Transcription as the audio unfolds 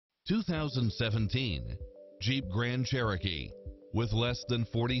2017 Jeep Grand Cherokee. With less than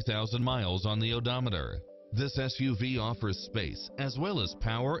 40,000 miles on the odometer, this SUV offers space as well as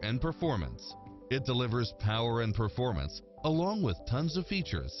power and performance. It delivers power and performance along with tons of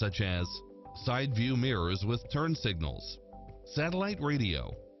features such as side view mirrors with turn signals, satellite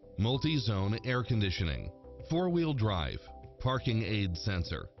radio, multi-zone air conditioning, four-wheel drive, parking aid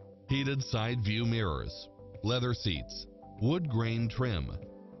sensor, heated side view mirrors, leather seats, wood grain trim,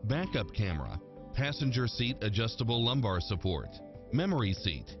 backup camera, passenger seat adjustable lumbar support, memory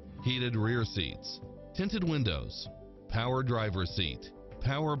seat, heated rear seats, tinted windows, power driver seat,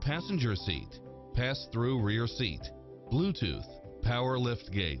 power passenger seat, pass-through rear seat, Bluetooth, power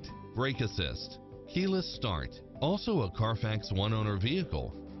liftgate, brake assist, keyless start. Also a Carfax one-owner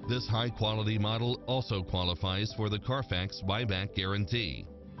vehicle, this high-quality model also qualifies for the Carfax buyback guarantee.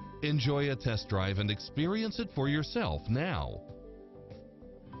 Enjoy a test drive and experience it for yourself now.